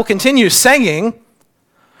 The Bible continues saying,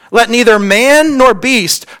 let neither man nor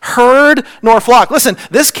beast, herd nor flock. Listen,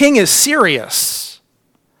 this king is serious.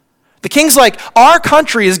 The king's like, our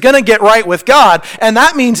country is going to get right with God, and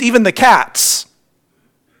that means even the cats.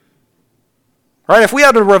 Right? If we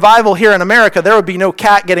had a revival here in America, there would be no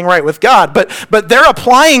cat getting right with God. But they're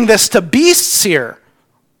applying this to beasts here.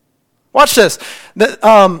 Watch this.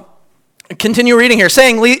 Continue reading here,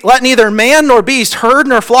 saying, let neither man nor beast, herd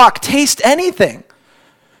nor flock taste anything.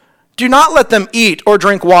 Do not let them eat or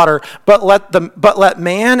drink water, but let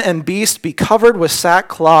man and beast be covered with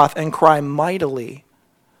sackcloth and cry mightily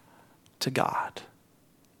to God.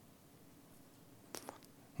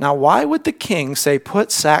 Now, why would the king say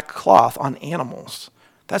put sackcloth on animals?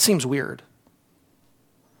 That seems weird.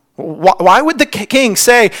 Why would the king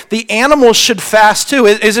say the animals should fast too?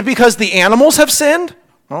 Is it because the animals have sinned?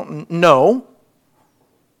 Well, no.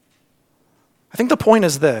 I think the point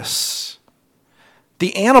is this.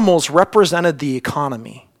 The animals represented the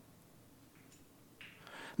economy.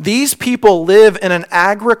 These people live in an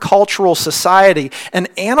agricultural society, and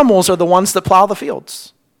animals are the ones that plow the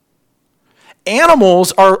fields.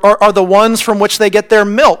 Animals are the ones from which they get their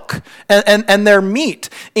milk and their meat.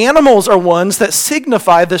 Animals are ones that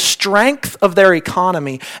signify the strength of their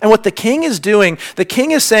economy. And what the king is doing, the king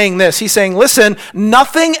is saying this. He's saying, listen,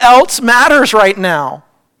 nothing else matters right now.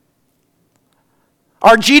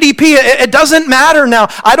 Our GDP, it doesn't matter now.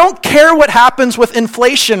 I don't care what happens with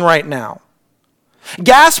inflation right now.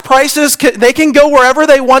 Gas prices, they can go wherever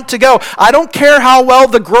they want to go. I don't care how well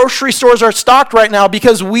the grocery stores are stocked right now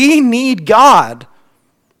because we need God.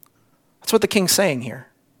 That's what the king's saying here.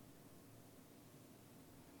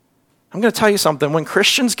 I'm going to tell you something. When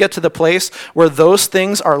Christians get to the place where those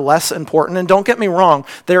things are less important, and don't get me wrong,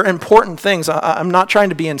 they're important things. I'm not trying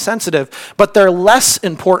to be insensitive, but they're less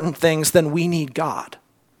important things than we need God.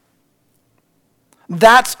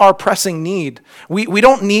 That's our pressing need. We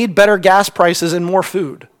don't need better gas prices and more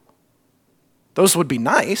food. Those would be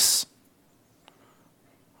nice,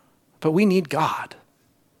 but we need God.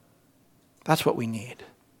 That's what we need.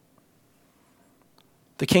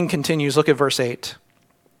 The king continues, look at verse 8.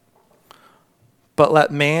 But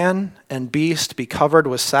let man and beast be covered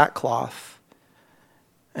with sackcloth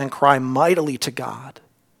and cry mightily to God.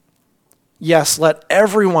 Yes, let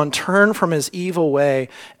everyone turn from his evil way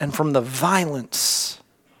and from the violence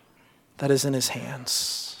that is in his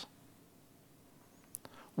hands.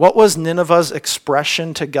 What was Nineveh's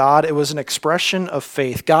expression to God? It was an expression of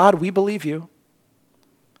faith. God, we believe you.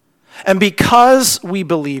 And because we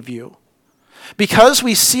believe you, because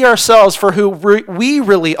we see ourselves for who we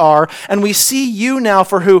really are, and we see you now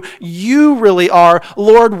for who you really are,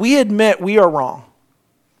 Lord, we admit we are wrong.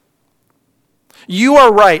 You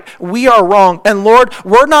are right, we are wrong. And Lord,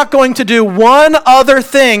 we're not going to do one other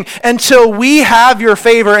thing until we have your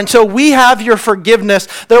favor, until we have your forgiveness.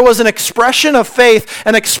 There was an expression of faith,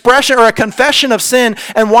 an expression or a confession of sin,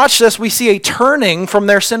 and watch this, we see a turning from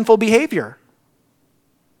their sinful behavior.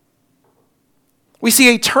 We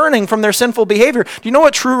see a turning from their sinful behavior. Do you know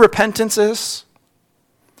what true repentance is?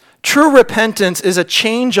 True repentance is a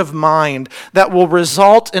change of mind that will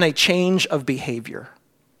result in a change of behavior.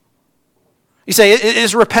 You say,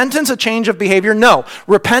 is repentance a change of behavior? No.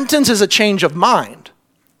 Repentance is a change of mind,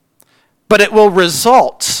 but it will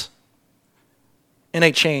result in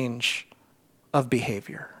a change of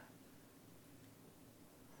behavior.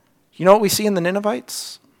 You know what we see in the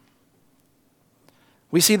Ninevites?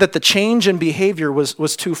 We see that the change in behavior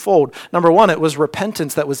was twofold. Number one, it was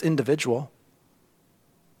repentance that was individual.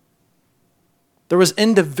 There was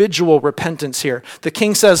individual repentance here. The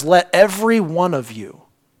king says, let every one of you.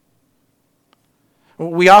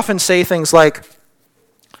 We often say things like,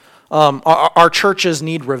 our churches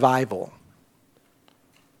need revival.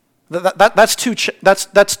 That's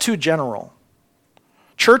too general.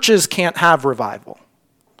 Churches can't have revival.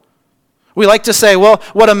 We like to say, well,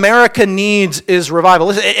 what America needs is revival.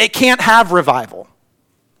 Listen, it can't have revival.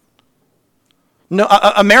 No,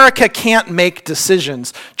 America can't make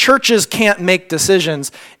decisions. Churches can't make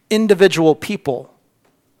decisions. Individual people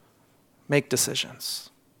make decisions.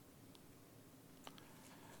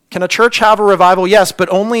 Can a church have a revival? Yes, but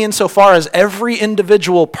only insofar as every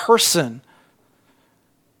individual person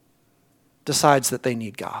decides that they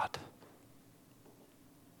need God.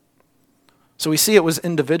 So we see it was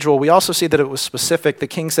individual. We also see that it was specific. The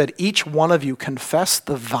king said, each one of you confess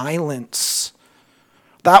the violence.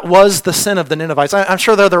 That was the sin of the Ninevites. I'm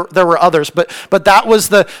sure there were others, but that was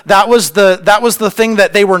the thing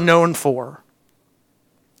that they were known for.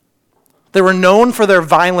 They were known for their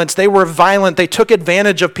violence. They were violent. They took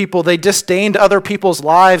advantage of people. They disdained other people's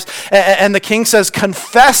lives. And the king says,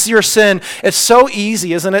 confess your sin. It's so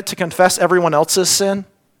easy, isn't it, to confess everyone else's sin?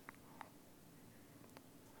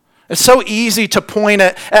 It's so easy to point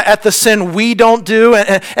at the sin we don't do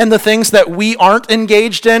and the things that we aren't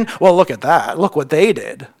engaged in. Well, look at that. Look what they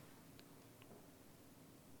did.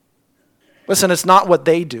 Listen, it's not what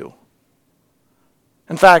they do.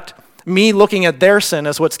 In fact, me looking at their sin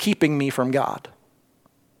is what's keeping me from God.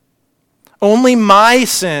 Only my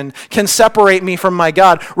sin can separate me from my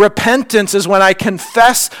God. Repentance is when I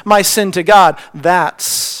confess my sin to God.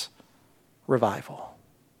 That's revival.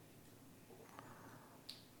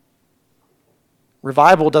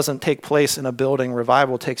 Revival doesn't take place in a building.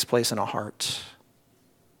 Revival takes place in a heart.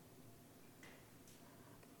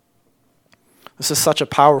 This is such a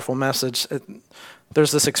powerful message.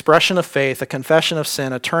 There's this expression of faith, a confession of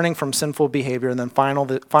sin, a turning from sinful behavior, and then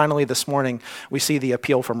finally this morning, we see the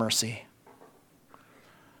appeal for mercy.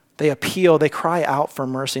 They appeal, they cry out for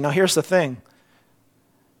mercy. Now here's the thing.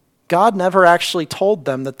 God never actually told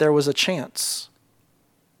them that there was a chance.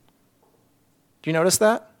 Do you notice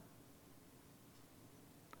that?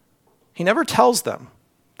 He never tells them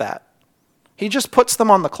that. He just puts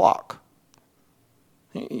them on the clock.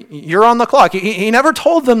 You're on the clock. He never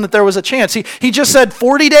told them that there was a chance. He just said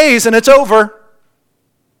 40 days and it's over.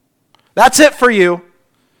 That's it for you.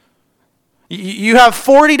 You have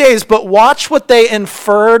 40 days, but watch what they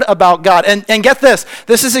inferred about God. And get this.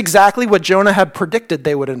 This is exactly what Jonah had predicted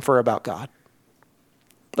they would infer about God.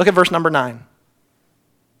 Look at verse number 9.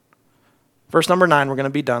 Verse number 9, we're going to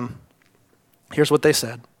be done. Here's what they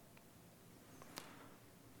said.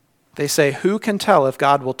 They say, "Who can tell if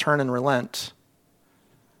God will turn and relent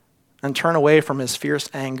and turn away from his fierce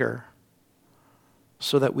anger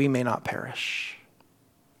so that we may not perish?"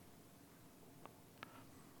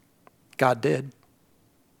 God did.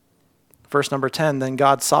 Verse number 10, "Then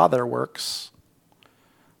God saw their works,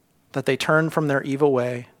 that they turned from their evil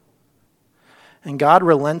way, and God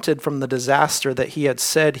relented from the disaster that he had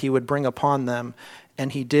said he would bring upon them,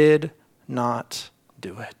 and he did not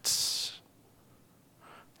do it."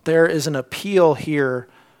 There is an appeal here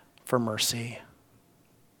for mercy.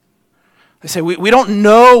 They say, we don't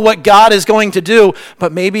know what God is going to do,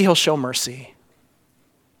 but maybe he'll show mercy.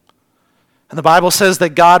 And the Bible says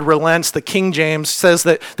that God relents. The King James says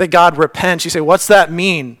that God repents. You say, what's that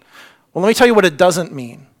mean? Well, let me tell you what it doesn't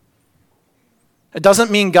mean. It doesn't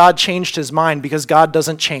mean God changed his mind, because God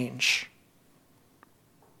doesn't change.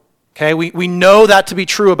 Okay, we know that to be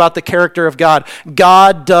true about the character of God.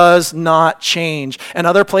 God does not change. And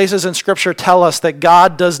other places in Scripture tell us that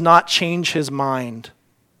God does not change his mind.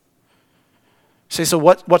 You say, so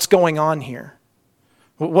what's going on here?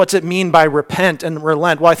 What's it mean by repent and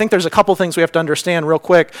relent? Well, I think there's a couple things we have to understand real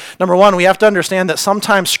quick. Number one, we have to understand that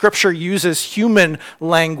sometimes Scripture uses human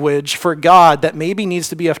language for God that maybe needs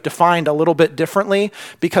to be defined a little bit differently,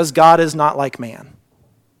 because God is not like man.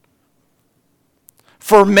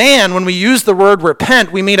 For man, when we use the word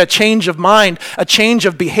repent, we mean a change of mind, a change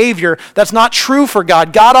of behavior. That's not true for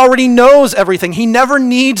God. God already knows everything. He never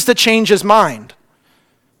needs to change his mind.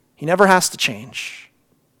 He never has to change.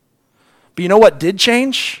 But you know what did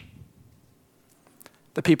change?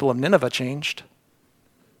 The people of Nineveh changed.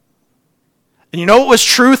 And you know what was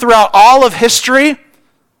true throughout all of history?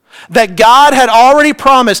 That God had already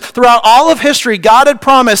promised, throughout all of history, God had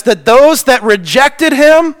promised that those that rejected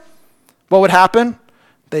him, what would happen?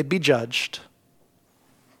 They'd be judged.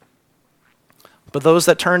 But those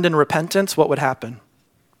that turned in repentance, what would happen?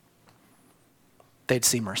 They'd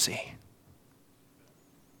see mercy.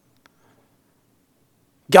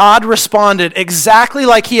 God responded exactly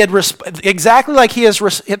like he has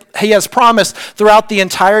promised throughout the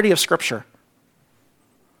entirety of Scripture.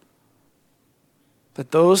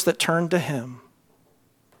 That those that turn to him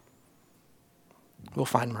will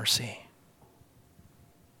find mercy.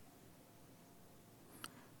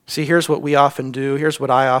 See, here's what we often do. Here's what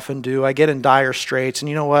I often do. I get in dire straits, and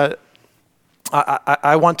you know what?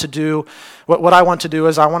 I want to do, what I want to do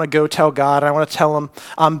is I want to go tell God. I want to tell him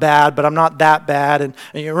I'm bad, but I'm not that bad. And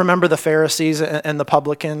you remember the Pharisees and the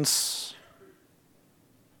publicans?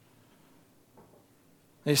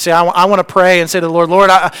 You see, I want to pray and say to the Lord,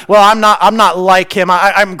 I'm not like him.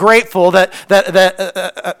 I'm grateful that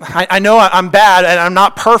I know I'm bad and I'm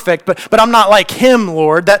not perfect, but I'm not like him,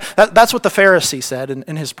 Lord. That's what the Pharisee said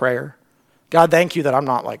in his prayer. God, thank you that I'm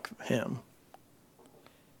not like him.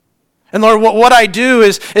 And Lord, what I do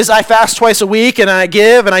is I fast twice a week, and I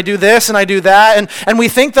give, and I do this, and I do that, and we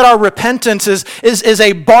think that our repentance is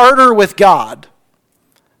a barter with God.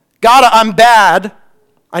 God, I'm bad,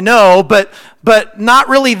 I know, but not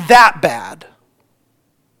really that bad.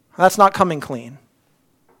 That's not coming clean.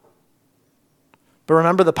 But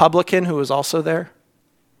remember the publican who was also there?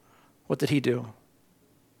 What did he do?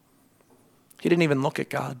 He didn't even look at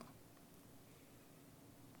God.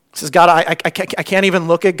 He says, God, I can't even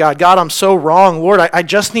look at God. God, I'm so wrong. Lord, I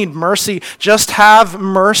just need mercy. Just have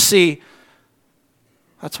mercy.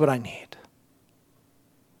 That's what I need.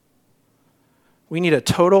 We need a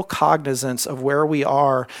total cognizance of where we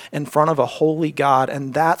are in front of a holy God,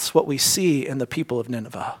 and that's what we see in the people of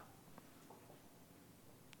Nineveh.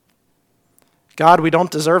 God, we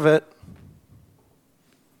don't deserve it.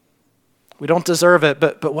 We don't deserve it,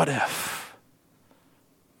 but what if?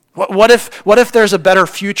 What if there's a better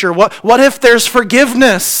future? What if there's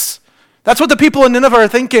forgiveness? That's what the people in Nineveh are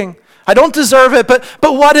thinking. I don't deserve it, but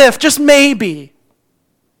what if? Just maybe.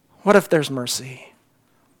 What if there's mercy?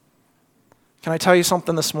 Can I tell you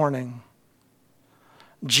something this morning?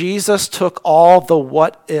 Jesus took all the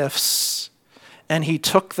what ifs and he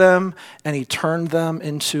took them and he turned them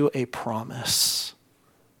into a promise.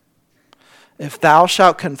 If thou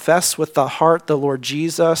shalt confess with the heart the Lord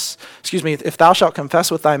Jesus, if thou shalt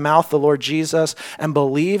confess with thy mouth the Lord Jesus and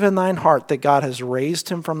believe in thine heart that God has raised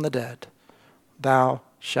him from the dead, thou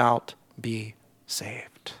shalt be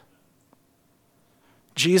saved.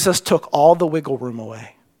 Jesus took all the wiggle room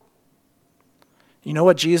away. You know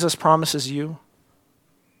what Jesus promises you?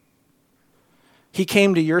 He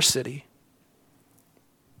came to your city.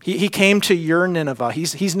 He came to your Nineveh.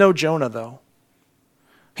 He's no Jonah, though.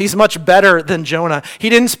 He's much better than Jonah. He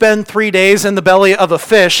didn't spend 3 days in the belly of a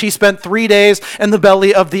fish. He spent 3 days in the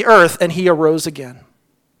belly of the earth, and he arose again.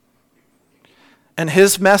 And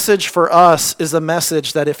his message for us is a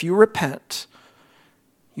message that if you repent,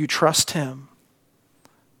 you trust him,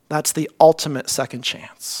 that's the ultimate second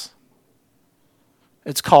chance.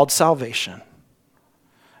 It's called salvation.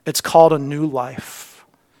 It's called a new life.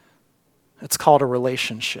 It's called a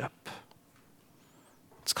relationship.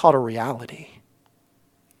 It's called a reality.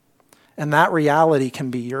 And that reality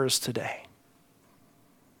can be yours today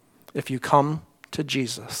if you come to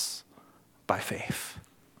Jesus by faith.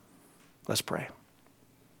 Let's pray.